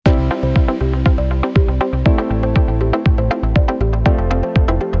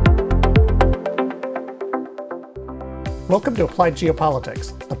Welcome to Applied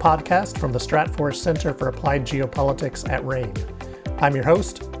Geopolitics, the podcast from the Stratfor Center for Applied Geopolitics at RAIN. I'm your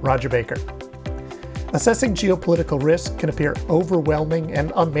host, Roger Baker. Assessing geopolitical risk can appear overwhelming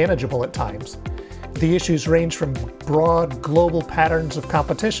and unmanageable at times. The issues range from broad global patterns of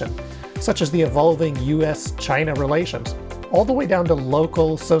competition, such as the evolving US-China relations, all the way down to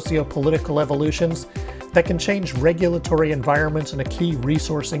local socio-political evolutions that can change regulatory environments in a key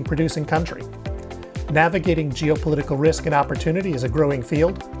resourcing-producing country. Navigating geopolitical risk and opportunity is a growing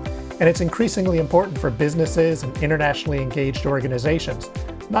field, and it's increasingly important for businesses and internationally engaged organizations,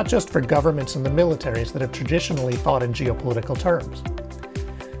 not just for governments and the militaries that have traditionally thought in geopolitical terms.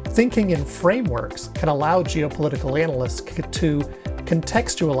 Thinking in frameworks can allow geopolitical analysts to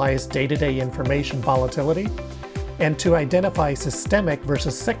contextualize day-to-day information volatility and to identify systemic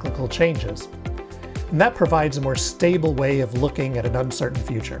versus cyclical changes. And that provides a more stable way of looking at an uncertain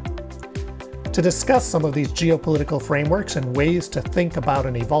future. To discuss some of these geopolitical frameworks and ways to think about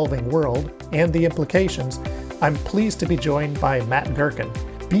an evolving world and the implications, I'm pleased to be joined by Matt Gerken,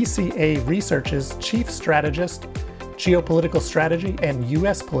 BCA Research's Chief Strategist, Geopolitical Strategy and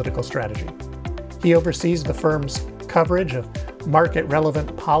U.S. Political Strategy. He oversees the firm's coverage of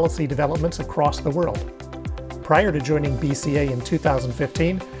market-relevant policy developments across the world. Prior to joining BCA in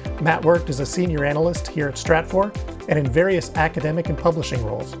 2015, Matt worked as a senior analyst here at Stratfor and in various academic and publishing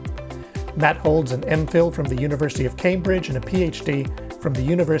roles. Matt holds an MPhil from the University of Cambridge and a PhD from the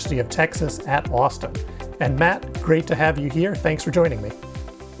University of Texas at Austin. And Matt, great to have you here. Thanks for joining me.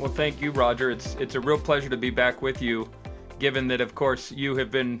 Well, thank you, Roger. It's a real pleasure to be back with you, given that, of course, you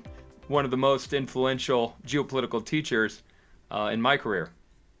have been one of the most influential geopolitical teachers in my career.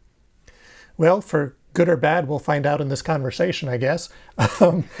 Well, for good or bad, we'll find out in this conversation, I guess.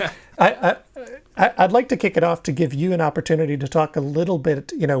 I'd like to kick it off to give you an opportunity to talk a little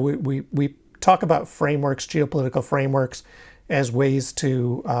bit. You know, we talk about frameworks, geopolitical frameworks, as ways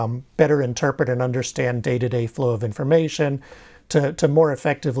to better interpret and understand day-to-day flow of information, to more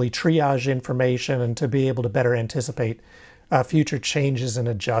effectively triage information, and to be able to better anticipate future changes and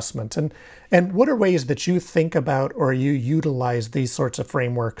adjustments. And what are ways that you think about or you utilize these sorts of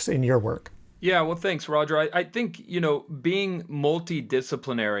frameworks in your work? Yeah, well, thanks, Roger. I think, being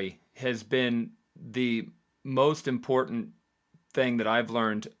multidisciplinary has been the most important thing that I've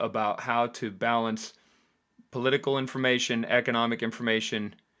learned about how to balance political information, economic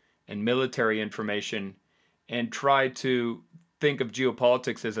information, and military information, and try to think of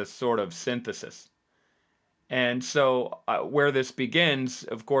geopolitics as a sort of synthesis. And so where this begins,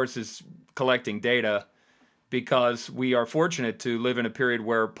 of course, is collecting data, because we are fortunate to live in a period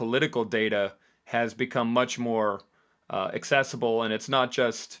where political data has become much more accessible, and it's not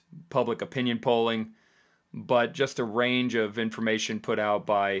just public opinion polling, but just a range of information put out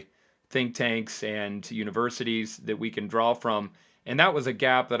by think tanks and universities that we can draw from. And that was a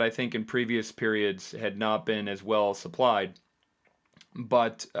gap that I think in previous periods had not been as well supplied.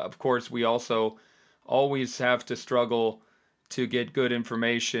 But of course, we also always have to struggle to get good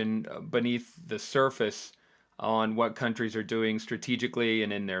information beneath the surface on what countries are doing strategically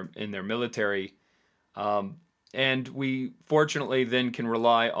and in their military. And we fortunately then can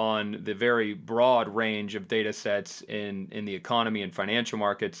rely on the very broad range of data sets in the economy and financial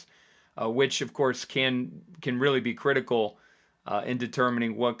markets, which of course can really be critical in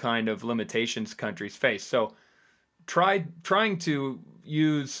determining what kind of limitations countries face. So trying to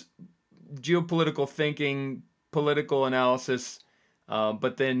use geopolitical thinking, political analysis,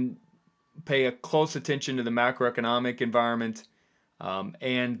 but then pay a close attention to the macroeconomic environment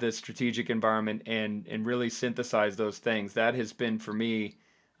and the strategic environment, and really synthesize those things. That has been for me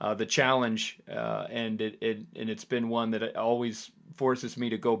the challenge, and it's been one that always forces me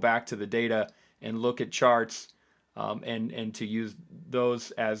to go back to the data and look at charts, and to use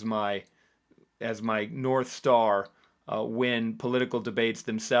those as my North Star when political debates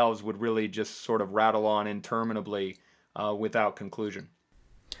themselves would really just sort of rattle on interminably without conclusion.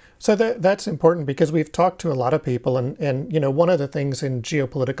 So that's important, because we've talked to a lot of people, and one of the things in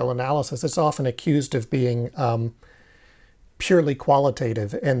geopolitical analysis, it's often accused of being purely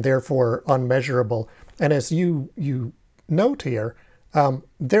qualitative and therefore unmeasurable. And as you note here,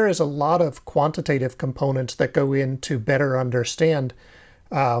 there is a lot of quantitative components that go in to better understand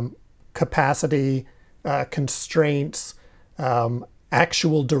capacity, constraints,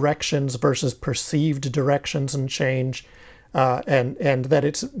 actual directions versus perceived directions and change. And that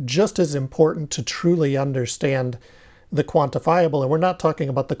it's just as important to truly understand the quantifiable. And we're not talking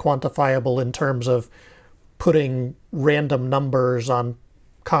about the quantifiable in terms of putting random numbers on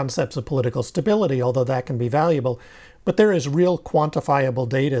concepts of political stability, although that can be valuable. But there is real quantifiable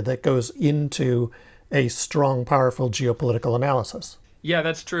data that goes into a strong, powerful geopolitical analysis. Yeah,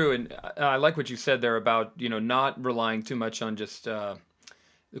 that's true. And I like what you said there about, not relying too much on just the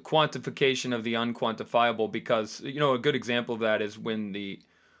quantification of the unquantifiable, because, a good example of that is when the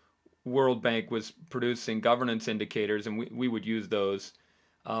World Bank was producing governance indicators, and we would use those.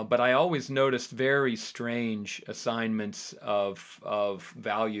 But I always noticed very strange assignments of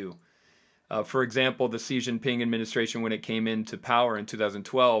value. For example, the Xi Jinping administration, when it came into power in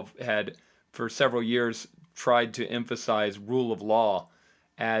 2012, had for several years tried to emphasize rule of law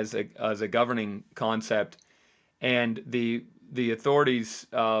as a governing concept, and the authorities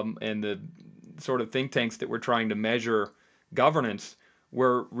and the sort of think tanks that were trying to measure governance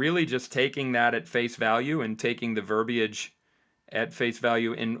were really just taking that at face value and taking the verbiage at face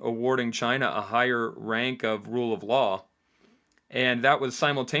value in awarding China a higher rank of rule of law. And that was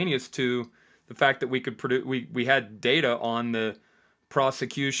simultaneous to the fact that we could produce, we had data on the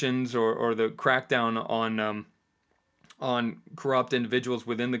prosecutions or the crackdown on corrupt individuals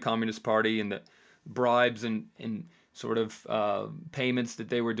within the Communist Party, and the bribes and sort of payments that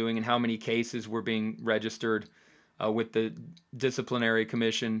they were doing, and how many cases were being registered with the disciplinary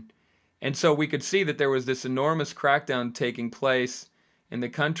commission. And so we could see that there was this enormous crackdown taking place in the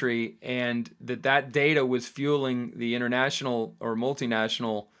country, and that data was fueling the international or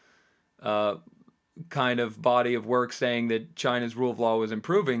multinational uh, kind of body of work saying that China's rule of law was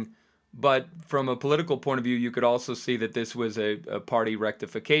improving. But from a political point of view, you could also see that this was a party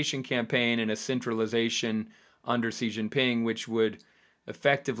rectification campaign and a centralization under Xi Jinping, which would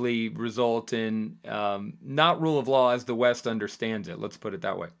effectively result in not rule of law as the West understands it. Let's put it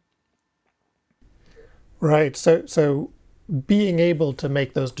that way. Right. So being able to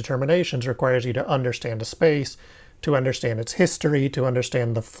make those determinations requires you to understand a space, to understand its history, to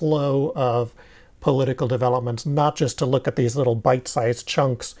understand the flow of political developments, not just to look at these little bite-sized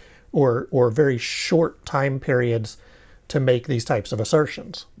chunks or very short time periods to make these types of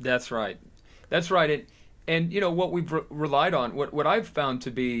assertions. That's right. That's right. And what we've relied on, what I've found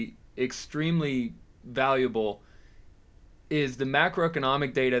to be extremely valuable is the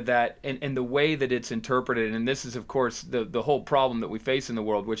macroeconomic data that and the way that it's interpreted. And this is, of course, the whole problem that we face in the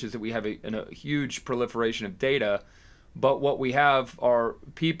world, which is that we have a huge proliferation of data. But what we have are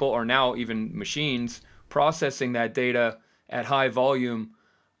people, or now even machines, processing that data at high volume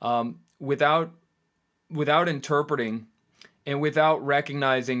without interpreting and without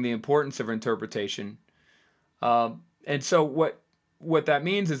recognizing the importance of interpretation. And so what that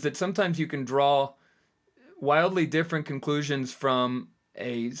means is that sometimes you can draw wildly different conclusions from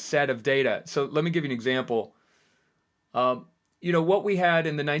a set of data. So let me give you an example. What we had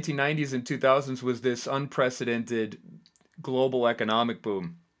in the 1990s and 2000s was this unprecedented global economic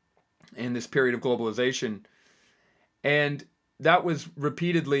boom in this period of globalization. And that was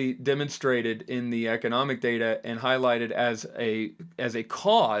repeatedly demonstrated in the economic data and highlighted as a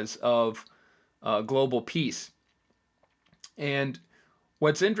cause of global peace. And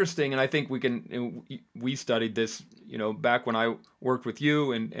what's interesting, and I think we studied this, back when I worked with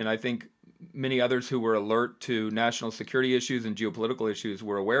you, and I think many others who were alert to national security issues and geopolitical issues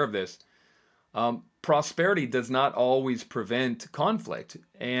were aware of this. Prosperity does not always prevent conflict.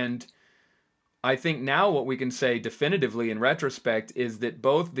 And I think now what we can say definitively in retrospect is that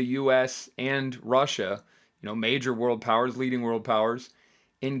both the US and Russia, major world powers, leading world powers,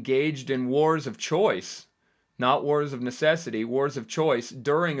 engaged in wars of choice, not wars of necessity, wars of choice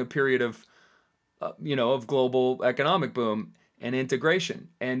during a period of global economic boom and integration.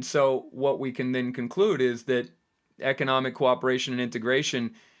 And so what we can then conclude is that economic cooperation and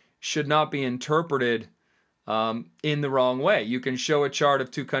integration should not be interpreted in the wrong way. You can show a chart of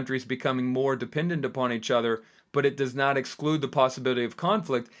two countries becoming more dependent upon each other, but it does not exclude the possibility of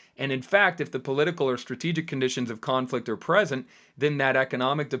conflict. And in fact, if the political or strategic conditions of conflict are present, then that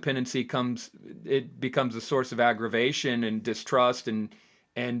economic dependency becomes a source of aggravation and distrust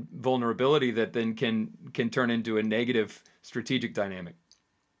and vulnerability that then can turn into a negative strategic dynamic.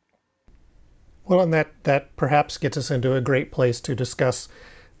 Well, and that perhaps gets us into a great place to discuss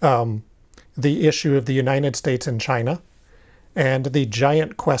the issue of the United States and China, and the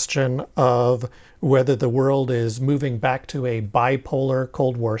giant question of whether the world is moving back to a bipolar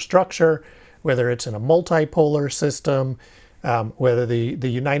Cold War structure, whether it's in a multipolar system, whether the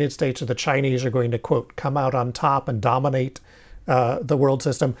United States or the Chinese are going to, quote, come out on top and dominate the world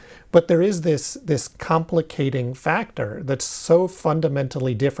system. But there is this complicating factor that's so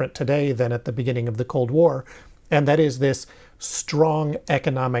fundamentally different today than at the beginning of the Cold War, and that is this strong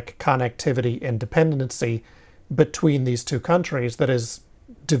economic connectivity and dependency between these two countries that has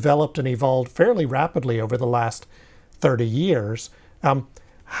developed and evolved fairly rapidly over the last 30 years.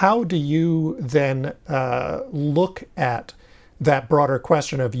 How do you then look at that broader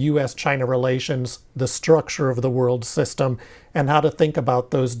question of U.S.-China relations, the structure of the world system, and how to think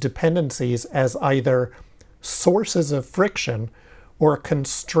about those dependencies as either sources of friction or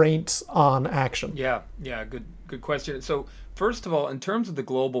constraints on action? Yeah, good question. So first of all, in terms of the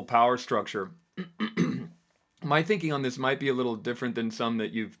global power structure, my thinking on this might be a little different than some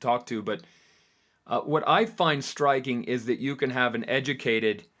that you've talked to, but what I find striking is that you can have an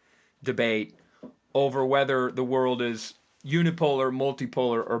educated debate over whether the world is unipolar,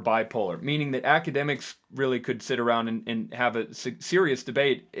 multipolar, or bipolar, meaning that academics really could sit around and have a serious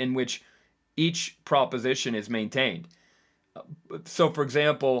debate in which each proposition is maintained. So, for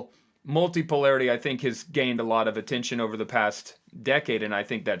example, multipolarity, I think, has gained a lot of attention over the past decade, and I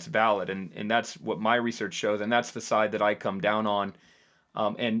think that's valid, and that's what my research shows, and that's the side that I come down on.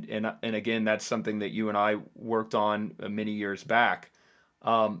 And again, that's something that you and I worked on many years back.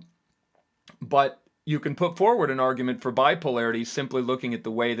 Um, but you can put forward an argument for bipolarity simply looking at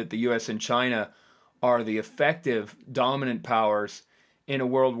the way that the U.S. and China are the effective dominant powers in a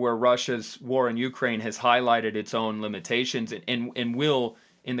world where Russia's war in Ukraine has highlighted its own limitations and will,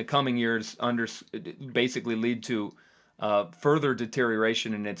 in the coming years, basically lead to further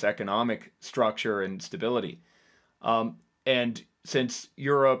deterioration in its economic structure and stability. And since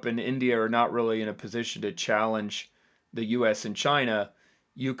Europe and India are not really in a position to challenge the U.S. and China,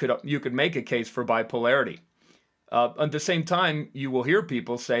 you could make a case for bipolarity. At the same time, you will hear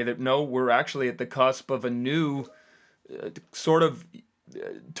people say that no, we're actually at the cusp of a new sort of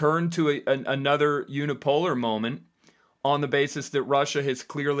turn to another unipolar moment on the basis that Russia has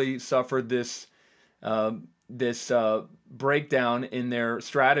clearly suffered uh, this breakdown in their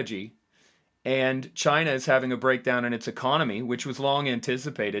strategy, and China is having a breakdown in its economy, which was long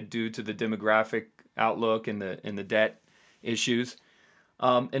anticipated due to the demographic outlook and the debt issues.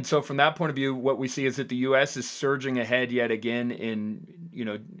 And so from that point of view, what we see is that the U.S. is surging ahead yet again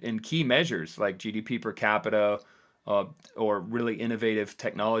in key measures like GDP per capita, or really innovative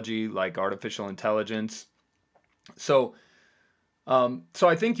technology like artificial intelligence. So so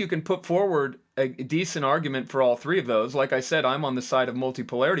I think you can put forward a decent argument for all three of those. Like I said, I'm on the side of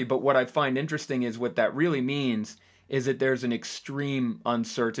multipolarity, but what I find interesting is what that really means is that there's an extreme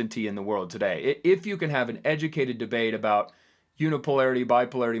uncertainty in the world today. If you can have an educated debate about unipolarity,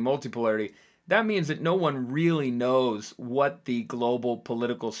 bipolarity, multipolarity, that means that no one really knows what the global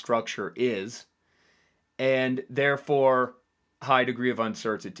political structure is, and therefore high degree of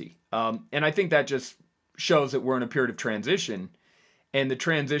uncertainty. And I think that just shows that we're in a period of transition, and the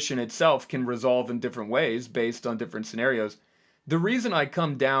transition itself can resolve in different ways based on different scenarios. The reason I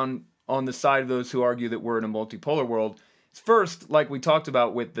come down on the side of those who argue that we're in a multipolar world is first, like we talked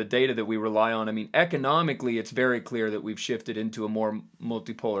about with the data that we rely on, I mean, economically, it's very clear that we've shifted into a more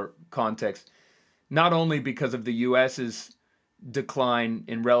multipolar context, not only because of the US's decline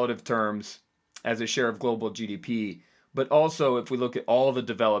in relative terms as a share of global GDP, but also if we look at all the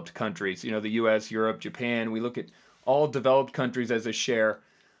developed countries, the US, Europe, Japan, we look at all developed countries as a share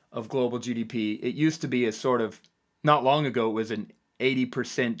of global GDP. It used to be a sort of, not long ago, it was an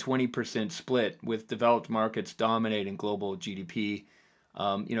 80%, 20% split with developed markets dominating global GDP.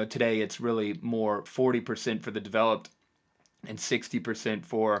 Today it's really more 40% for the developed and 60%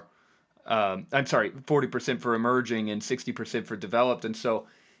 for, I'm sorry, 40% for emerging and 60% for developed. And so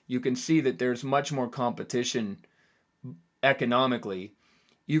you can see that there's much more competition economically.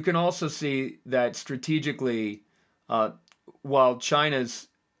 You can also see that strategically, uh, while China's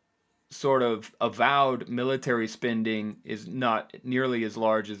sort of avowed military spending is not nearly as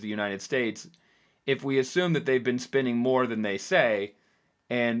large as the United States, if we assume that they've been spending more than they say,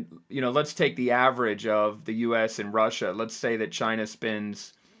 and let's take the average of the US and Russia, let's say that China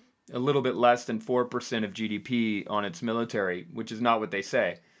spends a little bit less than 4% of GDP on its military, which is not what they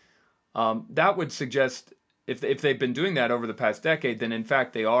say. That would suggest if they've been doing that over the past decade, then in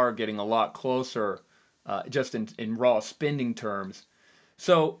fact they are getting a lot closer, just in raw spending terms.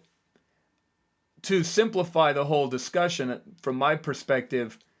 So to simplify the whole discussion, from my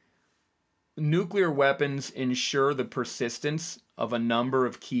perspective, nuclear weapons ensure the persistence of a number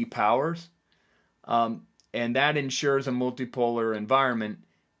of key powers, and that ensures a multipolar environment.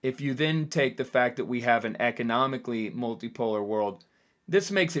 If you then take the fact that we have an economically multipolar world,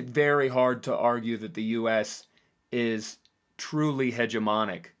 this makes it very hard to argue that the U.S. is truly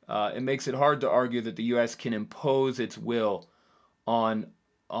hegemonic. It makes it hard to argue that the U.S. can impose its will on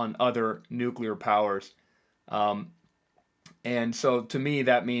other nuclear powers. Um, and so to me,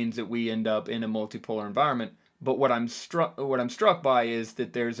 that means that we end up in a multipolar environment. But what I'm struck by is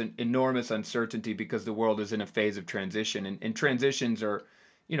that there's an enormous uncertainty because the world is in a phase of transition, and transitions are,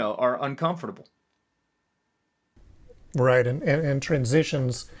 are uncomfortable. Right. And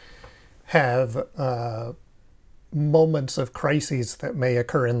transitions have moments of crises that may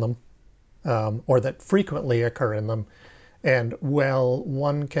occur in them, or that frequently occur in them. And while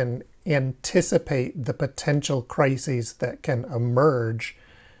one can anticipate the potential crises that can emerge,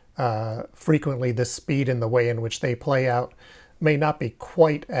 frequently the speed and the way in which they play out may not be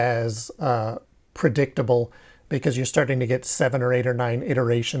quite as predictable, because you're starting to get 7 or 8 or 9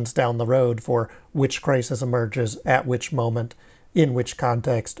 iterations down the road for which crisis emerges at which moment, in which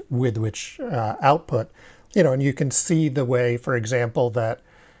context, with which output. And you can see the way, for example, that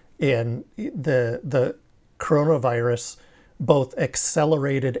in the coronavirus both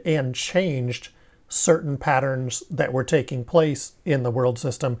accelerated and changed certain patterns that were taking place in the world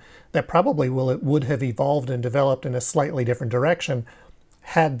system that probably would have evolved and developed in a slightly different direction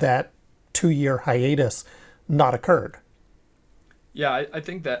had that 2-year hiatus not occurred. Yeah, I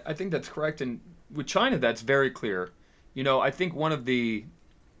think that's correct. And with China, that's very clear. I think one of the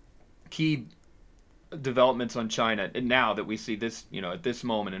key developments on China, and now that we see this, at this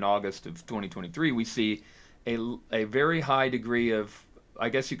moment in August of 2023, we see a very high degree of, I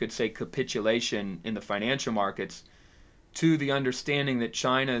guess you could say, capitulation in the financial markets to the understanding that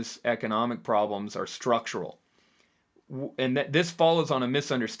China's economic problems are structural. And that this follows on a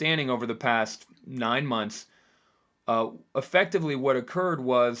misunderstanding over the past 9 months. Effectively, what occurred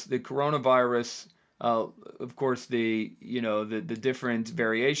was the coronavirus. Of course, the different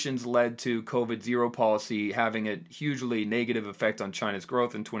variations led to COVID zero policy having a hugely negative effect on China's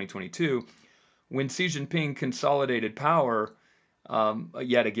growth in 2022. When Xi Jinping consolidated power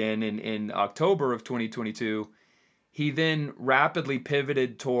yet again in October of 2022, he then rapidly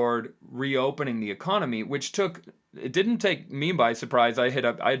pivoted toward reopening the economy, which it didn't take me by surprise. I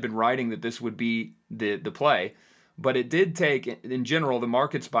had been writing that this would be the play, but it did take, in general, the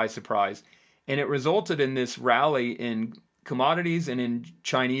markets by surprise, and it resulted in this rally in commodities and in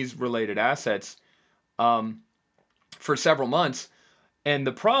Chinese related assets for several months. And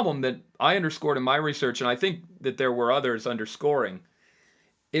the problem that I underscored in my research, and I think that there were others underscoring,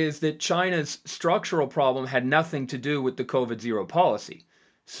 is that China's structural problem had nothing to do with the COVID zero policy.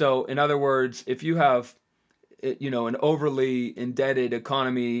 So, in other words, if you have, an overly indebted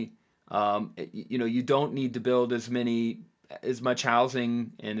economy, you don't need to build as much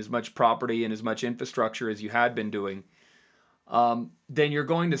housing and as much property and as much infrastructure as you had been doing. Then you're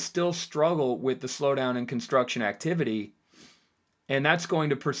going to still struggle with the slowdown in construction activity, and that's going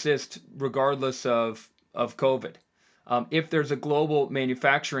to persist regardless of COVID. If there's a global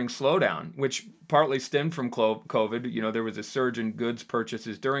manufacturing slowdown, which partly stemmed from COVID, there was a surge in goods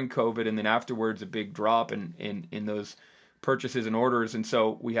purchases during COVID, and then afterwards a big drop in those purchases and orders, and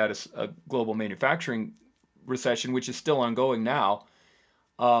so we had a global manufacturing recession, which is still ongoing now.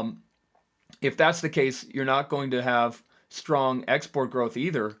 If that's the case, you're not going to have strong export growth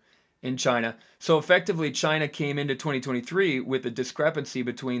either in China. So effectively, China came into 2023 with a discrepancy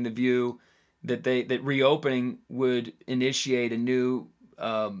between the view that reopening would initiate a new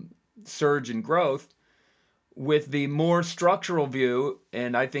surge in growth, with the more structural view,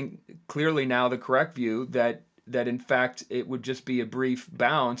 and I think clearly now the correct view, that in fact it would just be a brief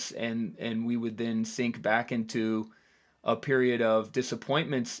bounce, and we would then sink back into a period of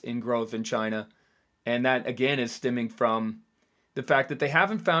disappointments in growth in China. And that again is stemming from the fact that they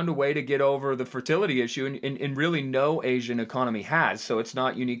haven't found a way to get over the fertility issue, and really no Asian economy has, so it's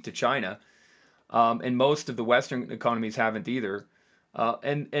not unique to China. And most of the Western economies haven't either.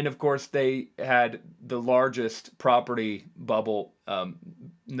 And of course, they had the largest property bubble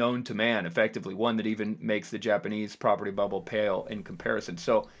known to man, effectively, one that even makes the Japanese property bubble pale in comparison.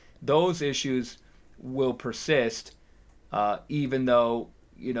 So those issues will persist, even though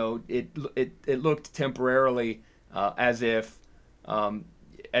it looked temporarily as if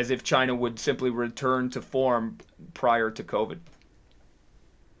China would simply return to form prior to COVID.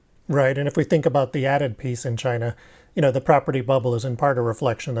 Right. And if we think about the added piece in China, the property bubble is in part a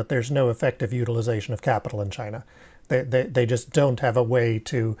reflection that there's no effective utilization of capital in China. They just don't have a way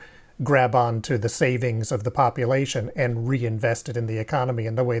to grab onto the savings of the population and reinvest it in the economy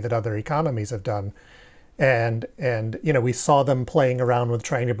in the way that other economies have done. And we saw them playing around with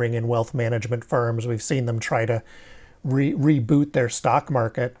trying to bring in wealth management firms. We've seen them try to reboot their stock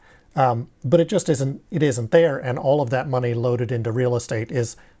market. But it just isn't there, and all of that money loaded into real estate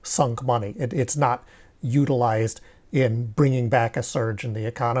is sunk money. It's not utilized in bringing back a surge in the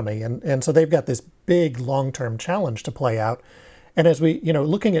economy. And so they've got this big long-term challenge to play out. And as we,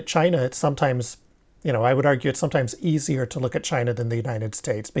 looking at China, it's sometimes, I would argue it's sometimes easier to look at China than the United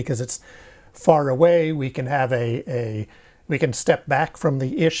States because it's far away. We can have we can step back from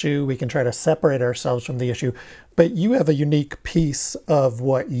the issue, we can try to separate ourselves from the issue, but you have a unique piece of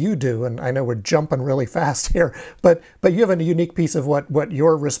what you do, and I know we're jumping really fast here, but you have a unique piece of what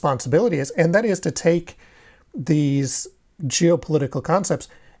your responsibility is, and that is to take these geopolitical concepts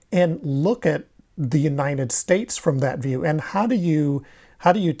and look at the United States from that view. And how do you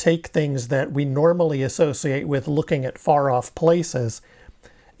take things that we normally associate with looking at far off places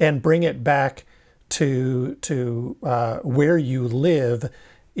and bring it back to where you live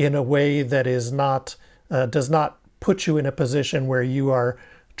in a way that is not does not put you in a position where you are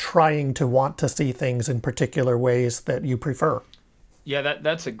trying to want to see things in particular ways that you prefer? Yeah,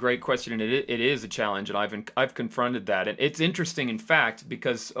 that's a great question, and it is a challenge, and I've confronted that, and it's interesting, in fact,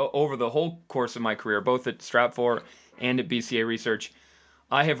 because over the whole course of my career, both at Stratfor and at BCA Research,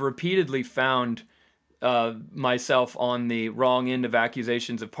 I have repeatedly found myself on the wrong end of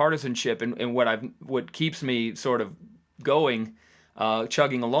accusations of partisanship, and what keeps me sort of going,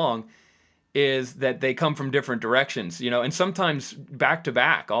 chugging along, is that they come from different directions, and sometimes back to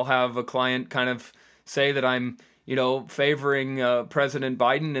back. I'll have a client kind of say that I'm, favoring President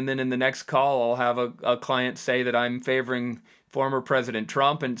Biden, and then in the next call, I'll have a client say that I'm favoring former President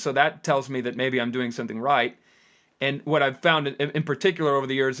Trump, and so that tells me that maybe I'm doing something right. And what I've found in particular over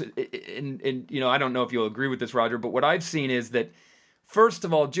the years, and I don't know if you'll agree with this, Roger, but what I've seen is that, first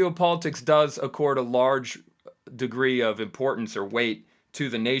of all, geopolitics does accord a large degree of importance or weight to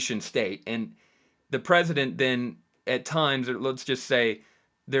the nation state. And the president then, at times, or let's just say,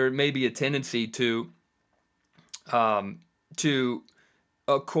 there may be a tendency to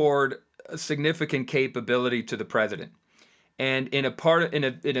accord a significant capability to the president. And in a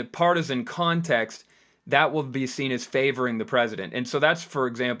partisan context, that will be seen as favoring the president. And so that's, for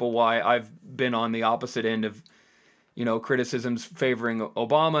example, why I've been on the opposite end of, criticisms favoring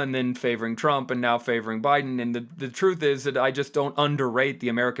Obama and then favoring Trump and now favoring Biden. And the truth is that I just don't underrate the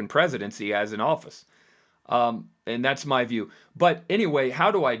American presidency as an office. And that's my view. But anyway,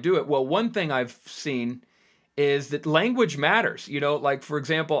 how do I do it? Well, one thing I've seen is that language matters. Like, for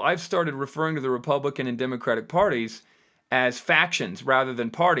example, I've started referring to the Republican and Democratic parties as factions rather than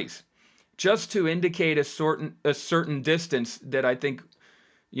parties, just to indicate a certain distance that I think,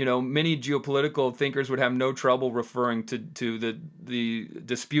 many geopolitical thinkers would have no trouble referring to the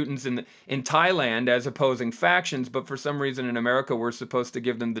disputants in Thailand as opposing factions, but for some reason in America we're supposed to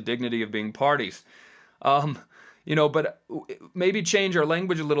give them the dignity of being parties. But maybe change our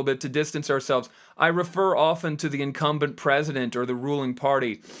language a little bit to distance ourselves. I refer often to the incumbent president or the ruling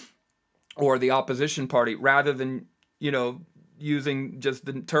party or the opposition party rather than, using just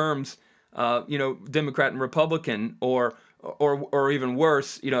the terms, Democrat and Republican, or even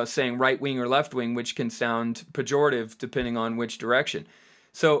worse, saying right wing or left wing, which can sound pejorative depending on which direction.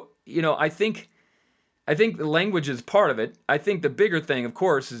 So, I think the language is part of it. I think the bigger thing, of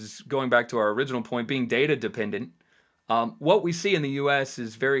course, is going back to our original point, being data dependent. What we see in the U.S.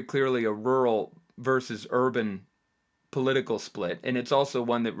 is very clearly a rural versus urban political split, and it's also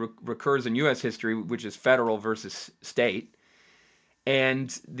one that recurs in U.S. history, which is federal versus state. And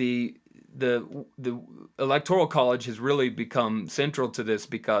the electoral college has really become central to this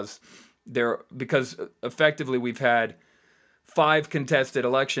because effectively we've had 5 contested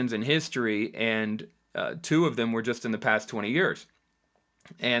elections in history, and 2 of them were just in the past 20 years.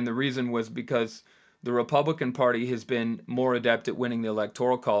 And the reason was because the Republican Party has been more adept at winning the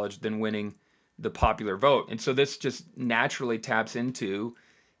Electoral College than winning the popular vote. And so this just naturally taps into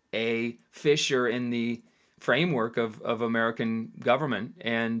a fissure in the framework of American government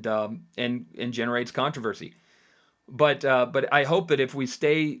and generates controversy. But I hope that if we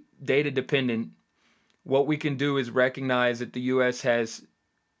stay data dependent, what we can do is recognize that the U.S. has,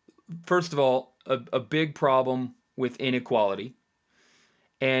 first of all, a big problem with inequality.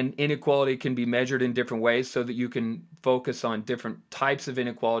 And inequality can be measured in different ways so that you can focus on different types of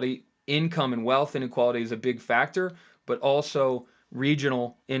inequality. Income and wealth inequality is a big factor, but also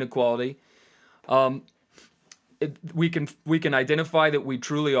regional inequality. We can identify that we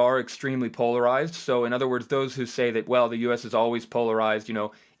truly are extremely polarized. So in other words, those who say that, well, the U.S. is always polarized,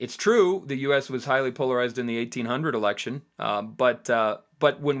 it's true. The U.S. was highly polarized in the 1800 election,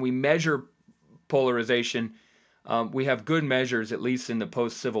 but when we measure polarization, we have good measures, at least in the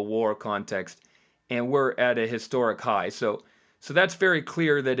post-Civil War context, and we're at a historic high. So that's very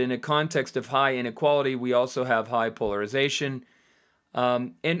clear that in a context of high inequality, we also have high polarization.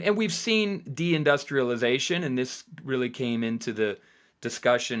 And we've seen deindustrialization, and this really came into the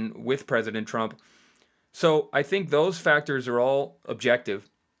discussion with President Trump. So I think those factors are all objective.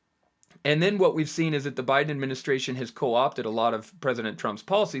 And then what we've seen is that the Biden administration has co-opted a lot of President Trump's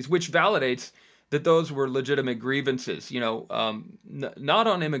policies, which validates that those were legitimate grievances. Not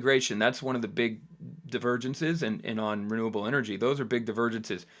on immigration. That's one of the big divergences, and on renewable energy. Those are big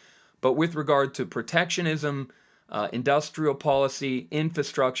divergences. But with regard to protectionism, industrial policy,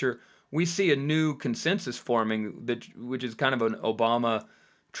 infrastructure, we see a new consensus forming, which is kind of an Obama,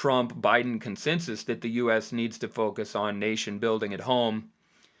 Trump, Biden consensus that the U.S. needs to focus on nation building at home.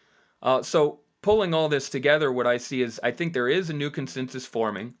 So pulling all this together, what I see is I think there is a new consensus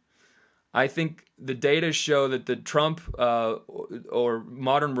forming. I think the data show that the Trump or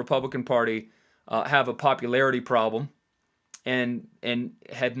modern Republican Party have a popularity problem, and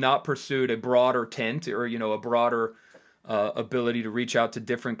had not pursued a broader tent, or a broader ability to reach out to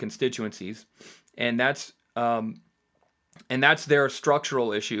different constituencies, and that's their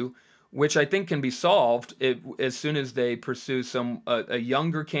structural issue, which I think can be solved as soon as they pursue a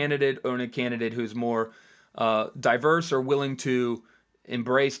younger candidate, or a candidate who's more diverse or willing to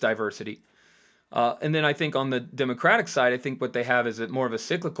embrace diversity. And then I think on the Democratic side, I think what they have is more of a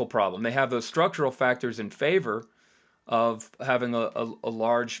cyclical problem. They have those structural factors in favor of having a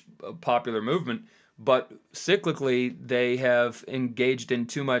large popular movement, but cyclically they have engaged in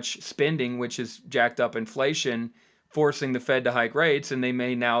too much spending, which has jacked up inflation, forcing the Fed to hike rates, and they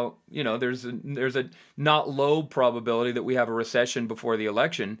may now, there's a not low probability that we have a recession before the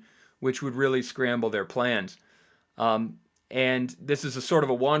election, which would really scramble their plans. And this is a sort of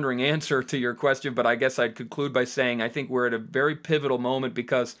a wandering answer to your question, but I guess I'd conclude by saying I think we're at a very pivotal moment,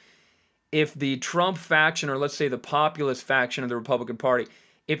 because if the Trump faction, or let's say the populist faction of the Republican Party,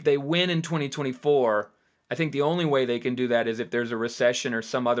 if they win in 2024, I think the only way they can do that is if there's a recession or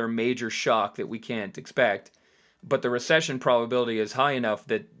some other major shock that we can't expect. But the recession probability is high enough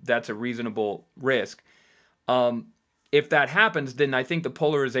that that's a reasonable risk. If that happens, then I think the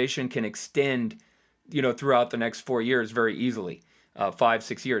polarization can extend, throughout the next 4 years very easily,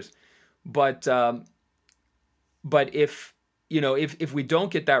 5-6 years. But if if we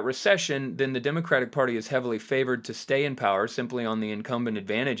don't get that recession, then the Democratic Party is heavily favored to stay in power simply on the incumbent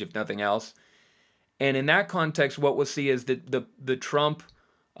advantage, if nothing else. And in that context, what we'll see is that the Trump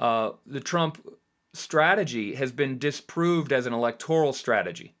strategy has been disproved as an electoral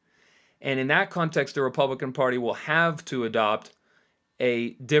strategy. And in that context, the Republican Party will have to adopt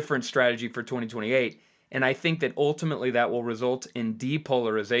a different strategy for 2028. And I think that ultimately that will result in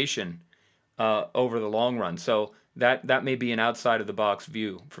depolarization over the long run. So that may be an outside of the box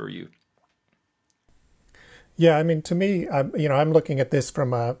view for you. Yeah, I mean, to me, I'm looking at this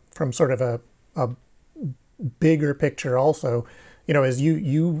from sort of a bigger picture also. As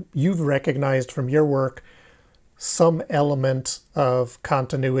you've recognized from your work some element of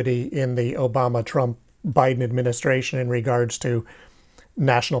continuity in the Obama, Trump, Biden administration in regards to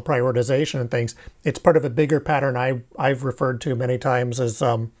national prioritization and things. It's part of a bigger pattern I've referred to many times as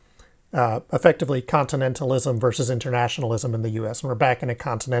effectively continentalism versus internationalism in the U.S. And we're back in a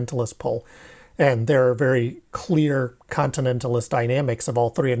continentalist pull. And there are very clear continentalist dynamics of all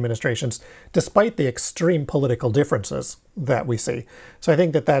three administrations, despite the extreme political differences that we see. So I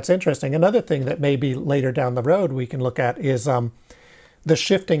think that that's interesting. Another thing that maybe later down the road we can look at is the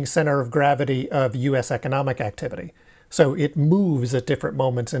shifting center of gravity of U.S. economic activity. So it moves at different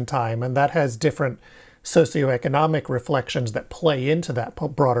moments in time, and that has different socioeconomic reflections that play into that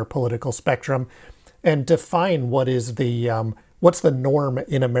broader political spectrum and define what is what's the norm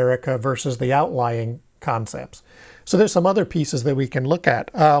in America versus the outlying concepts. So there's some other pieces that we can look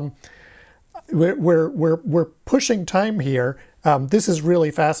at. We're pushing time here. This is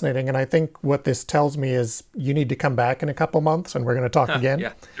really fascinating, and I think what this tells me is you need to come back in a couple months, and we're going to talk again.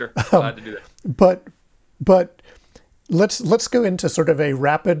 Yeah, sure. Glad to do that. But let's go into sort of a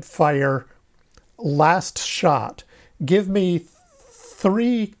rapid fire last shot. Give me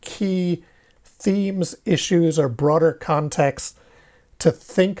 3 key themes, issues, or broader contexts to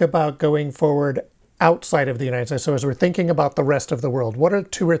think about going forward outside of the United States. So as we're thinking about the rest of the world, what are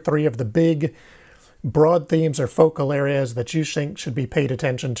 2 or 3 of the big broad themes or focal areas that you think should be paid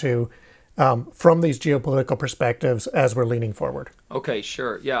attention to from these geopolitical perspectives as we're leaning forward? Okay,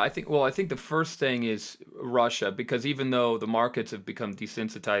 sure. Yeah, I think the first thing is Russia, because even though the markets have become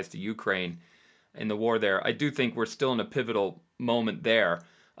desensitized to Ukraine in the war there, I do think we're still in a pivotal moment there,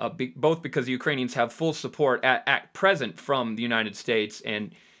 both because the Ukrainians have full support at present from the United States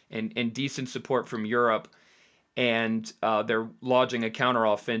and decent support from Europe, and they're lodging a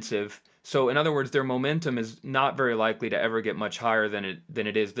counteroffensive. So in other words, their momentum is not very likely to ever get much higher than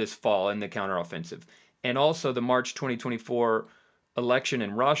it is this fall in the counteroffensive. And also the March 2024 election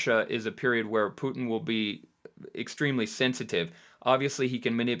in Russia is a period where Putin will be extremely sensitive. Obviously, he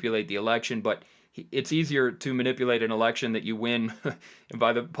can manipulate the election, but it's easier to manipulate an election that you win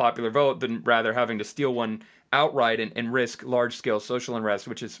by the popular vote than rather having to steal one outright and risk large-scale social unrest,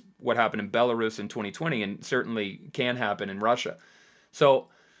 which is what happened in Belarus in 2020 and certainly can happen in Russia. So,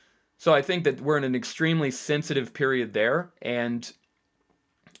 so I think that we're in an extremely sensitive period there, and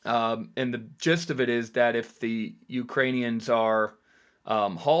the gist of it is that if the Ukrainians are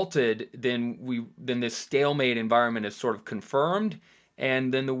halted, then this stalemate environment is sort of confirmed,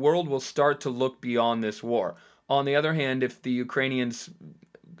 and then the world will start to look beyond this war. On the other hand, if the Ukrainians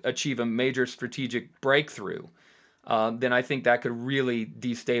achieve a major strategic breakthrough, then I think that could really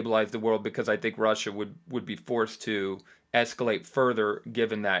destabilize the world, because I think Russia would be forced to escalate further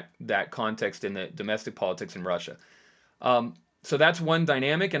given that context in the domestic politics in Russia. So that's one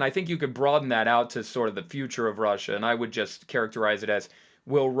dynamic, and I think you could broaden that out to sort of the future of Russia, and I would just characterize it as,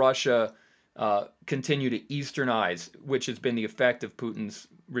 will Russia continue to easternize, which has been the effect of Putin's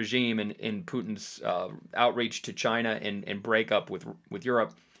regime and Putin's outreach to China and breakup with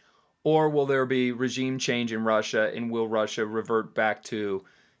Europe, or will there be regime change in Russia, and will Russia revert back to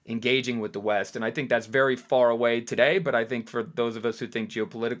engaging with the West? And I think that's very far away today, but I think for those of us who think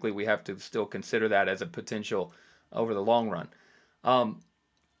geopolitically, we have to still consider that as a potential over the long run.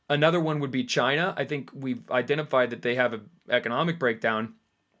 Another one would be China. I think we've identified that they have an economic breakdown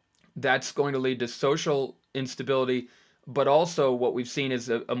that's going to lead to social instability, but also what we've seen is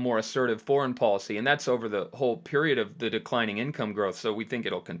a more assertive foreign policy, and that's over the whole period of the declining income growth. So we think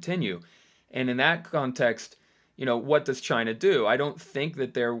it'll continue. And in that context, what does China do? I don't think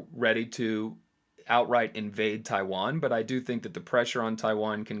that they're ready to outright invade Taiwan, but I do think that the pressure on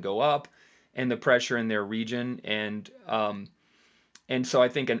Taiwan can go up, and the pressure in their region, and so I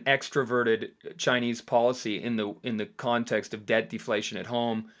think an extroverted Chinese policy in the context of debt deflation at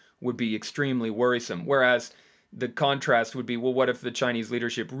home would be extremely worrisome. Whereas the contrast would be, well, what if the Chinese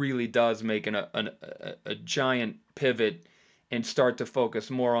leadership really does make a giant pivot and start to focus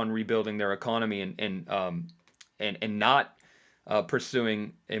more on rebuilding their economy and not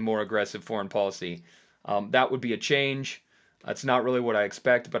pursuing a more aggressive foreign policy? That would be a change. That's not really what I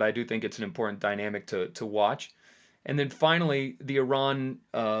expect, but I do think it's an important dynamic to watch. And then finally, the Iran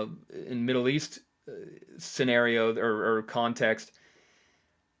and Middle East scenario or context.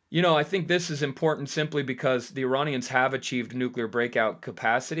 I think this is important simply because the Iranians have achieved nuclear breakout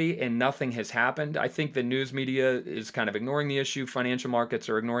capacity and nothing has happened. I think the news media is kind of ignoring the issue. Financial markets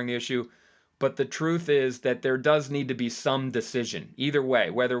are ignoring the issue. But the truth is that there does need to be some decision either way,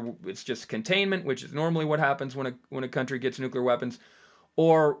 whether it's just containment, which is normally what happens when a country gets nuclear weapons,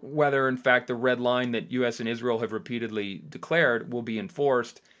 or whether, in fact, the red line that U.S. and Israel have repeatedly declared will be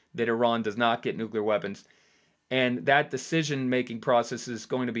enforced, that Iran does not get nuclear weapons. And that decision-making process is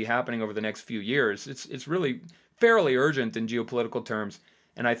going to be happening over the next few years. It's really fairly urgent in geopolitical terms,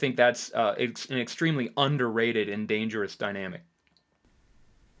 and I think that's an extremely underrated and dangerous dynamic.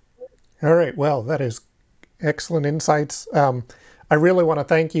 All right. Well, that is excellent insights. I really want to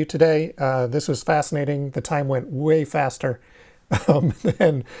thank you today. This was fascinating. The time went way faster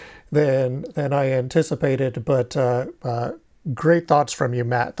than I anticipated, but great thoughts from you,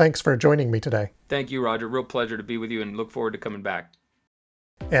 Matt. Thanks for joining me today. Thank you, Roger. Real pleasure to be with you, and look forward to coming back.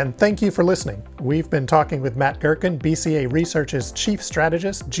 And thank you for listening. We've been talking with Matt Gerken, BCA Research's Chief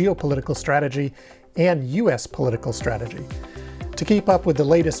Strategist, Geopolitical Strategy, and U.S. Political Strategy. To keep up with the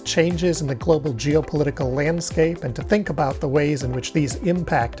latest changes in the global geopolitical landscape and to think about the ways in which these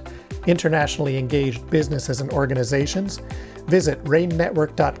impact internationally engaged businesses and organizations, visit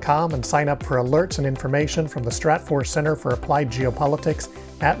RANE-network.com and sign up for alerts and information from the Stratfor Center for Applied Geopolitics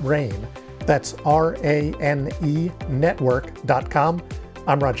at RANE. That's RANE network.com.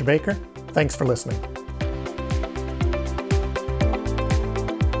 I'm Roger Baker. Thanks for listening.